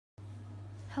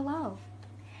Hello.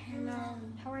 Hello.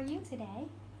 How are you today?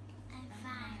 I'm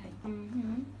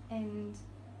fine. And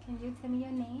can you tell me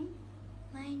your name?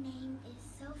 My name is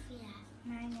Sofia.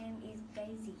 My name is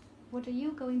Daisy. What are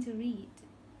you going to read?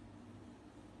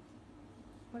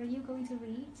 What are you going to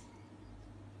read?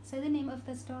 Say the name of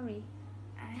the story.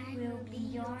 I will be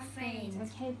your friend.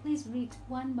 Okay, please read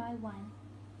one by one.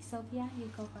 Sophia,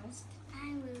 you go first.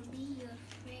 I will be your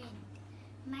friend.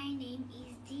 My name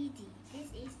is Didi. This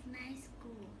is my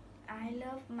school. I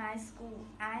love my school.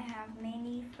 I have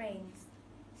many friends.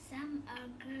 Some are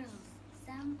girls,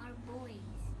 some are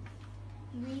boys.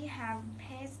 We have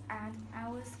pets at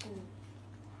our school.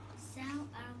 Some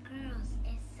are girls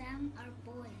and some are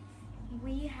boys.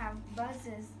 We have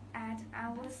buses at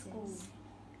our school.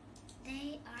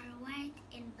 They are white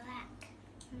and black.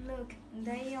 Look,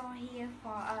 they are here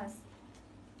for us.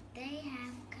 They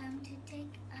have come to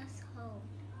take us home.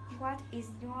 What is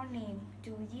your name?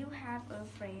 Do you have a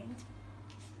friend?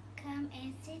 Come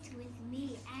and sit with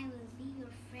me. I will be your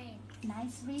friend.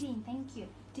 Nice reading, thank you.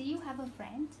 Do you have a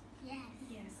friend? Yes.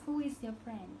 Yes. Who is your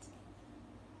friend?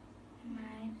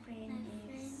 My friend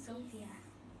My is friend Sophia.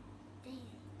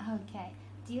 Daisy. Okay.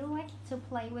 Do you like to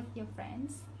play with your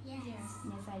friends? Yes. Yes.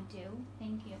 Yes, I do.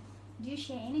 Thank you. Do you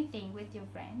share anything with your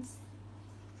friends?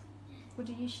 What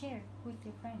do you share with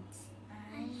your friends?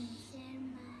 I share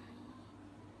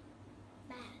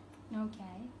my bag.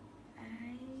 Okay.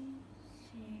 I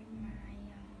share my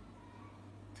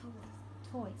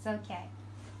toys. Toys. Okay.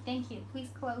 Thank you. Please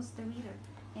close the reader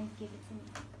and give it to me.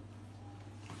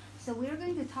 So we're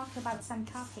going to talk about some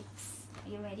topics. Are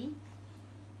you ready?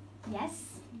 Yes?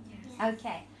 Yes.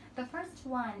 Okay. The first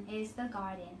one is the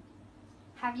garden.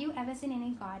 Have you ever seen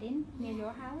any garden near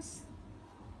your house?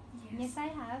 Yes, I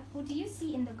have. What do you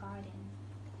see in the garden?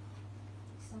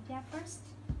 Sophia first.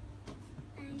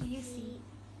 I Do you see see?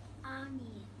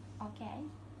 onion, Okay.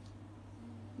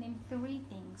 Name 3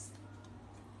 things.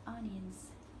 Onions.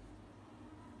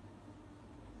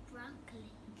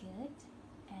 broccoli, Good.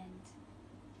 And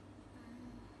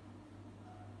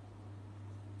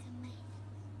tomato,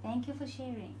 thank you for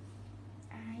sharing.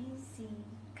 I see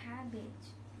cabbage,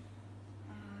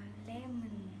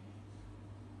 lemon,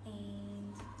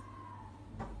 and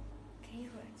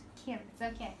carrot. Carrots.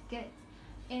 Okay, good.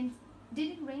 And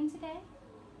did it rain today?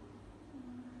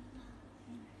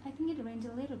 I think it rained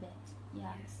a little bit.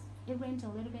 Yeah. Yes. It rained a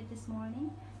little bit this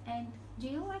morning. And do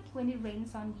you like when it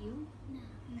rains on you?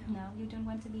 no, No, you don't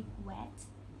want to be wet.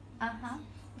 Uh-huh.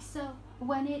 So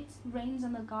when it rains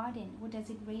on the garden, what does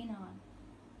it rain on?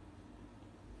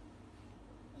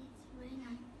 it's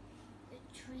raining the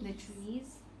trees. The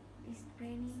trees, It's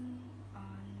raining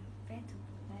on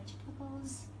vegetables.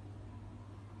 vegetables.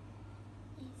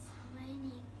 It's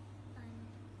raining on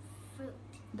fruit.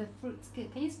 The fruits.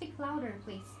 Good. Can you speak louder,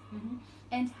 please?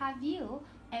 And have you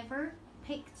ever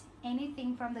picked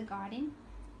anything from the garden?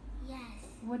 Yes,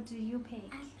 What do you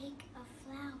pick? I pick a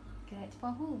flower Good.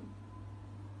 For whom?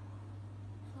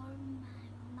 for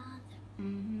my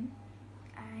mother.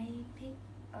 I pick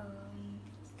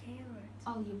carrot.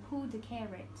 Oh, you pulled the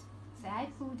carrot. So I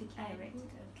pulled the I carrot. put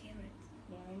a carrot.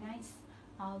 Very nice.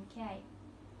 Okay.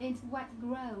 And what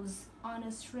grows on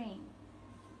a string?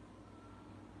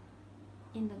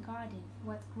 In the garden,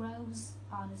 what grows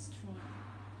on a string?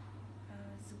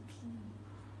 Zucchini.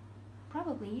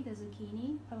 Probably the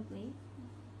zucchini. Probably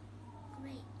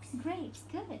Grapes. grapes.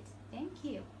 Good. Thank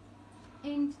you.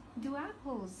 And do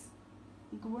apples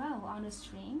grow on a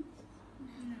string?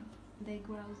 No. They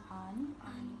grow on.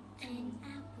 On an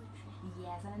apple tree.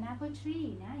 Yes, on an apple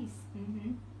tree. Nice.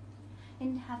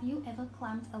 And have you ever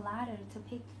climbed a ladder to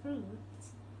pick fruit?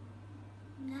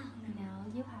 No, No,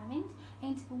 you haven't.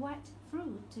 And what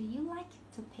fruit do you like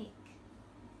to pick?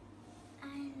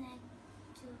 I like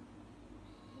to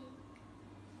pick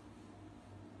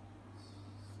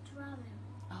strawberry.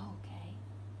 Okay.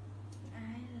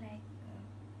 I like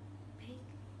pick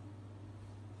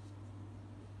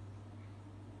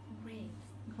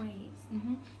grapes. Grapes.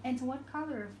 And what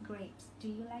color of grapes do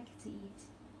you like to eat?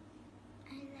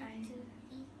 I like to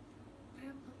eat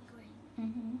purple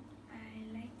grape.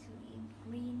 I like to eat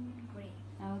green grape.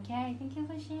 Okay, thank you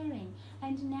for sharing.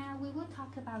 And now we will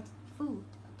talk about food,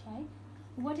 okay?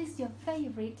 What is your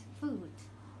favorite food?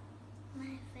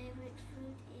 My favorite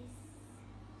fruit is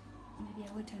Maybe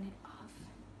I will turn it off.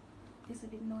 It's a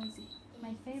bit noisy.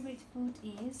 My favorite food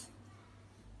is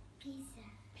pizza.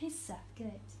 pizza.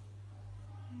 Good.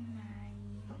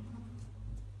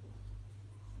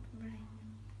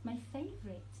 My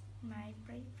favorite My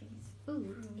favorite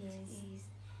food fruit is is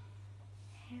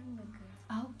hamburger.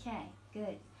 okay,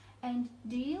 good. And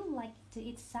do you like to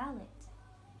eat salad?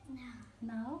 No,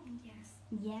 No? Yes.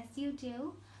 Yes, you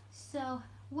do. So,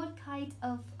 what kind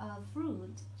of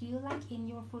fruit do you like in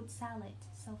your fruit salad,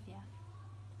 Sophia?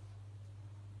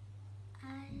 I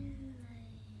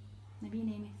like Maybe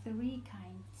name 3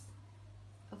 kinds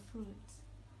of fruit.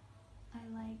 I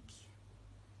like.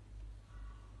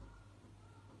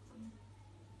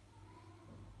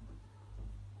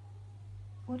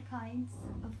 What kinds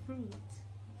of fruit?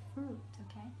 Fruit,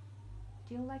 okay?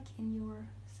 Do you like in your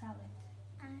salad?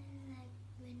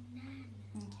 banana,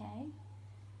 Okay.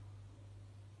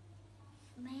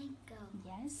 mango,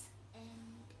 Yes.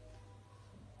 and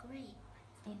grape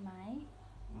In my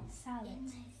salad. in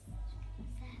my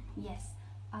salad. Yes.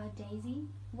 Daisy,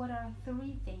 what are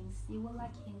 3 things you will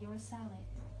like in your salad?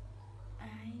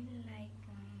 I like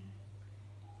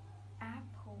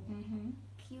apple, Mm-hmm.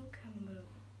 cucumber,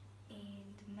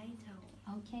 and tomato.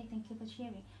 Okay, thank you for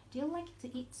sharing. Do you like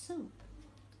to eat soup?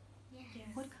 Yes. Yes.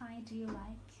 What kind do you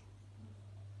like?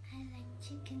 I like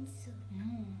chicken soup.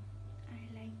 I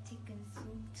like chicken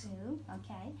soup too. Soup,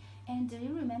 okay. And do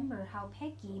you remember how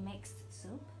Peggy makes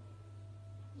soup?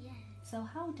 Yes. So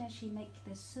how does she make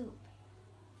the soup?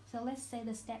 So let's say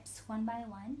the steps one by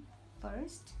one.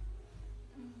 First,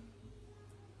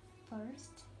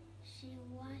 She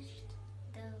washed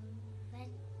the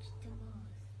vegetables.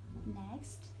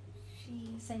 next,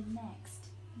 She say next.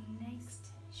 next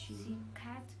She, she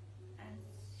cut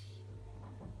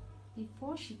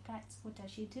before she cuts, what does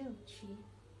she do?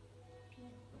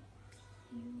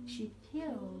 She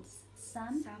peels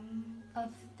some some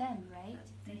of them, right?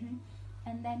 of them. Mhm.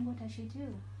 And then what does she do?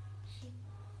 She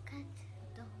cut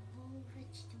the whole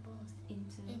vegetables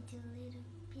Into into little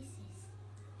pieces.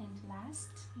 and last,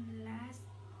 Last,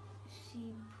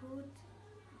 she put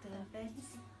the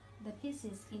the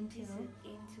pieces into pieces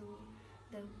into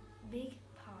the big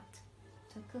pot.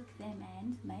 to cook them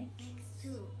and make Make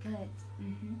soup. good.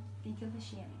 Thank you for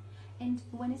sharing. And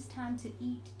when it's time to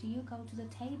eat, do you go to the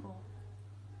table?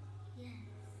 Yes.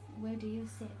 Where do you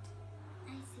sit?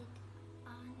 I sit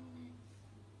on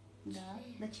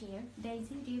The chair.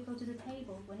 Daisy, do you go to the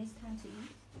table when it's time to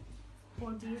eat?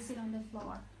 Or do you sit on the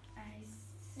floor?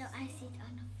 I sit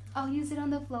on a Oh, you sit on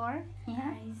the floor?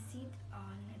 Yeah. I sit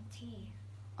on a chair.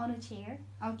 On a chair?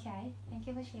 Okay. Thank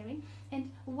you for sharing.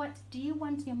 And what do you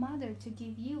want your mother to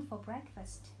give you for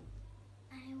breakfast?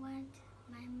 I want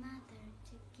my mother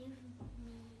to give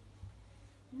me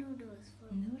noodles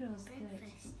for Noodles, good.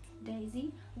 breakfast.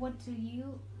 Daisy, what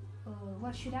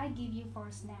should I give you for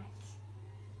a snack?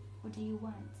 What do you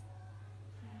want?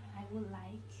 I would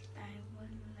like. I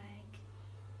would like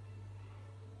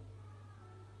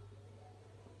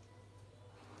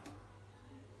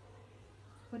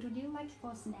What would you like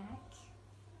for a snack?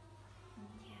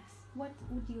 yes. What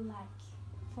would you like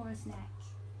for a snack?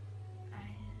 I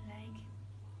like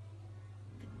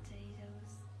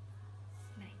potatoes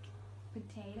snack.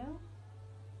 Potato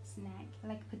snack,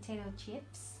 like potato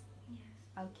chips.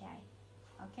 Yes. Okay.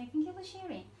 Okay, thank you for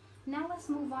sharing. Now let's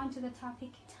move on to the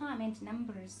topic time and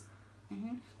numbers.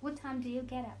 What time do you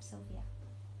get up, Sofia?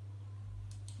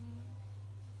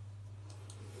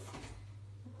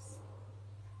 Oops.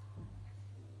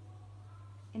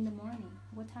 In the morning.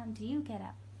 What time do you get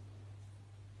up?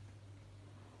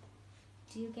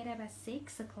 Do you get up at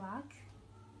 6 o'clock?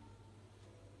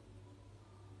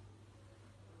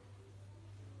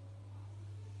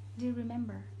 Do you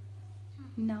remember?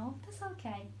 No, that's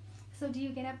okay. So do you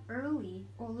get up early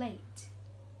or late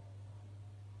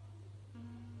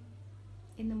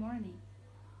in the morning?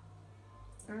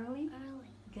 Early?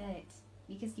 Early. Good.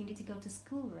 Because you need to go to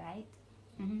school, right?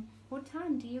 What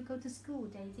time do you go to school,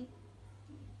 Daisy?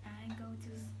 I go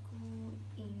to school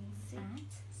in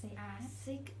At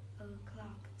 6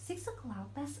 o'clock. 6 o'clock.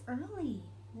 That's early.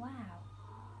 Wow.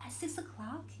 At 6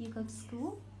 o'clock you go to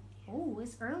school? Oh,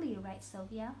 it's early, right,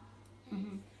 Sophia?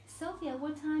 Sophia,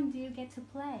 what time do you get to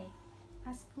play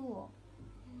at school?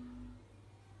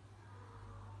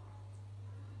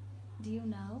 Do you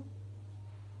know?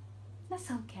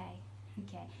 That's okay.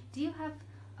 Okay. Do you have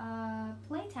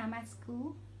playtime at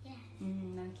school? Yes.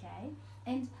 Okay.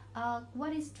 And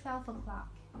what is 12 o'clock?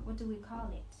 What do we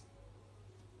call it?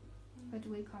 What do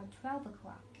we call 12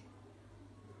 o'clock?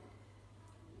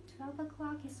 12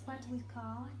 o'clock is what we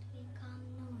call What we call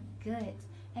noon. good.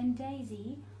 And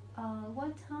Daisy,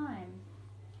 what time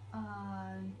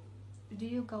do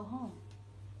you go home?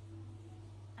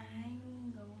 I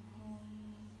go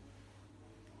home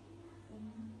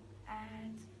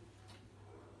at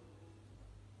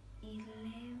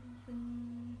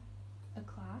 11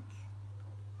 O'clock?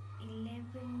 11:25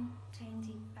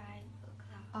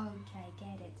 o'clock. Okay,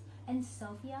 get it. And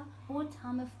Sophia, what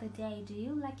time of the day do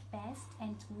you like best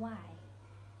and why?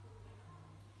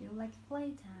 Do you like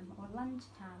playtime or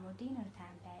lunchtime or dinner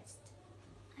time best?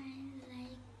 I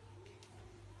like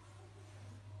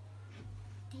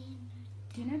dinner.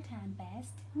 Dinner time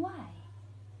best? Why?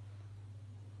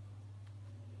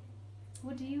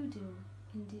 What do you do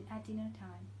at dinner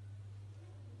time?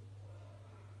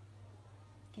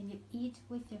 Can you eat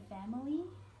with your family?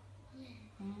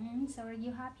 Yes. So are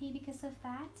you happy because of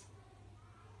that?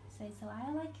 So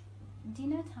I like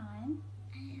dinner time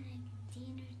I like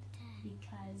dinner time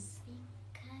because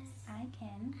because I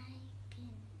can I can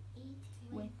eat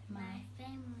with with my my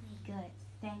family. Good,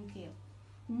 thank you.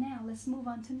 Now let's move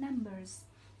on to numbers.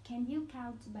 Can you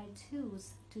count by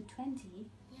twos to 20?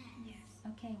 Yes.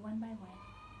 Okay, one by one.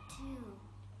 2,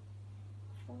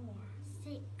 4,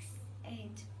 6, 8,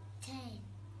 10,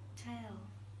 12,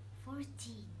 14,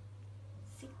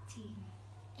 16,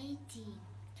 18,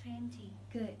 20.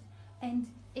 Good. And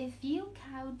if you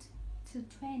count to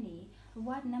 20,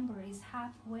 what number is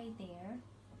halfway there?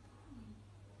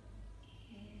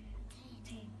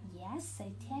 10. Yes,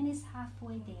 say 10 is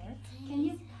halfway there. 10 Can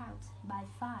you is- count by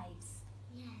fives?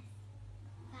 Yes.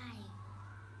 5,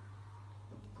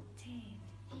 10,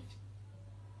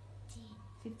 15,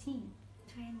 15.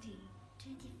 20,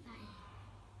 25,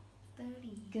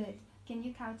 30, Good. Can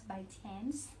you count by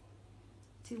tens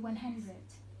to 100?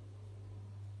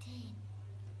 10,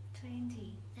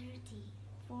 20, 30,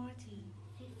 40,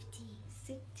 50,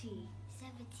 60,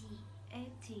 70,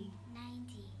 80,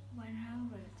 90,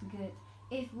 100. Good.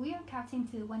 If we are counting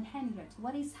to 100,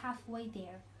 what is halfway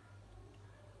there?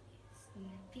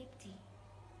 50.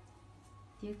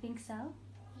 Do you think so?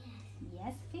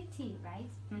 yes, Yes, 50, right?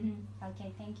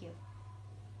 Okay, thank you.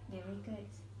 Very good.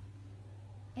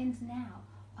 And now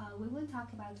we will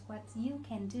talk about what you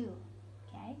can do,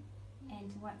 okay?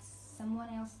 And what someone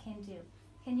else can do.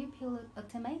 Can you peel a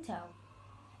tomato?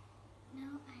 no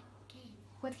I can't.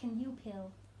 What can you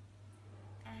peel?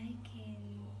 I can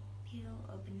peel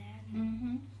a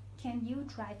banana. Can you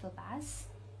drive a bus?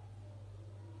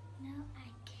 No I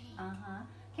can't.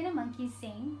 Can a monkey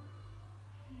sing?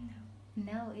 No.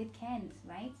 No, it can't,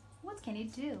 right? What can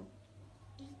it do?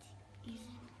 It can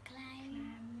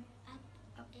climb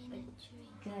up in a tree.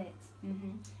 Good.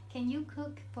 Can you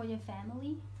cook for your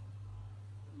family?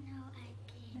 No I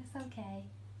can't. That's okay.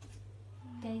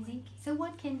 Daisy, so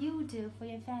what can you do for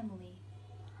your family?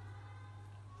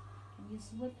 Can you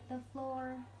sweep the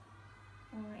floor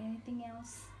or anything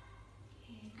else?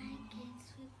 I can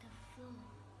sweep the floor.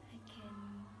 I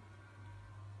can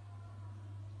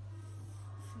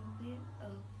sweep a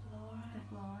floor The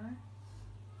floor.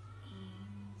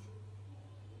 and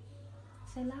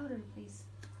Say louder, please.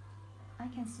 I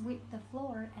can sweep the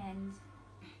floor and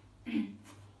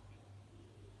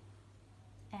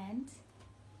and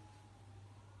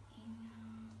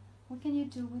what can you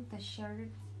do with the shirt,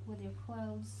 with your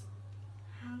clothes?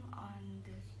 hang on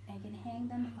the I can hang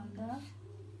them on the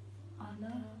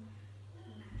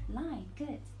line.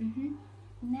 Good.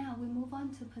 Now we move on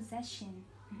to possession.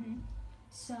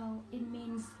 So it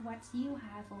means what you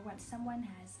have or what someone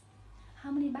has.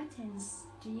 How many buttons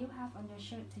do you have on your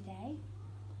shirt today?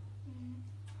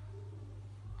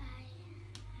 I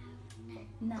have none.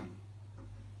 None.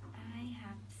 I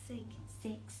have 6.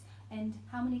 6. And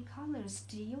how many colors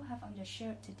do you have on your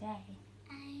shirt today?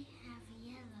 I have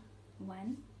yellow.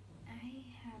 1. I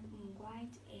have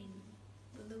white and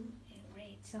blue and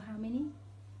red. So how many?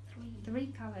 3. 3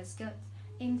 colors. Good.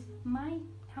 And mine,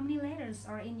 how many letters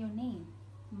are in your name?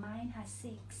 Mine has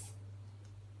 6.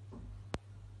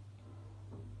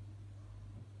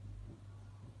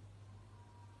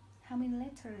 How many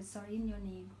letters are in your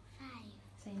name? 5.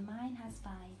 Say mine has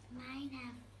 5. Mine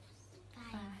have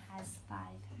 5. Has 5.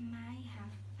 Mine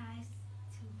have 5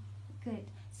 too. Good.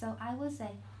 So I will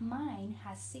say mine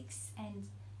has 6 and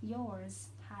yours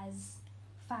has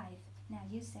 5. Now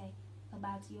you say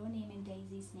about your name and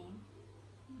Daisy's name.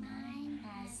 Mine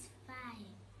has 5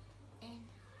 and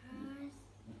hers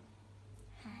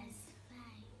has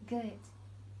 5. Good.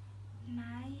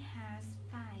 Mine has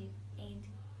 5 and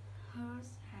hers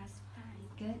has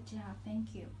 5. Good job.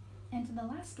 Thank you. And the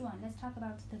last one, let's talk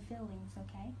about the feelings,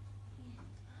 okay? Yeah.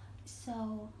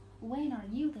 So when are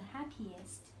you the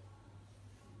happiest?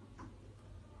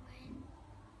 When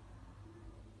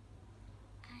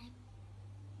I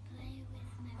play with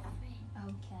my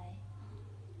friend. Okay.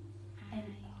 And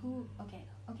who? Okay.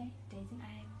 Daisy.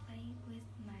 I play with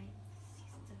my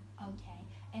sister. Okay.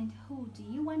 And who do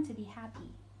you want to be happy?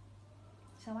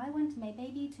 So I want my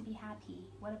baby to be happy.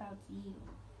 What about you?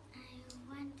 I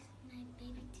want my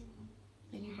baby to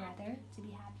Baby brother to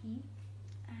be happy.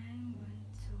 I want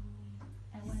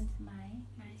I want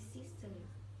my sister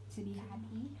to be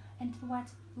happy. And what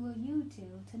will you do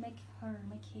to make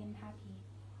him happy?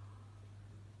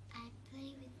 I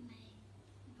play with my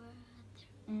brother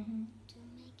Mm-hmm. to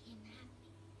make him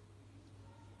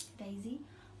happy. Daisy,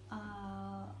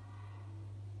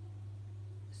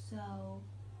 so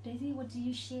Daisy, what do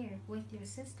you share with your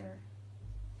sister?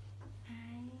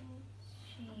 I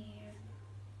share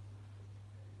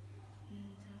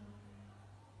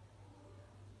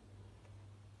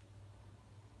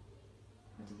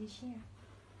What did you share?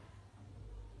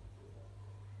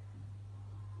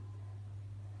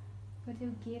 What do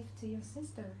you give to your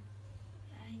sister?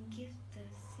 I give the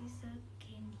sister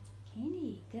candy.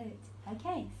 Candy, good.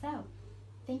 Okay, so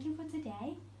thank you for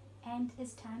today, and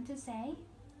it's time to say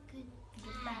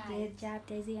Goodbye. Goodbye. good job,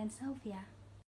 Daisy and Sophia.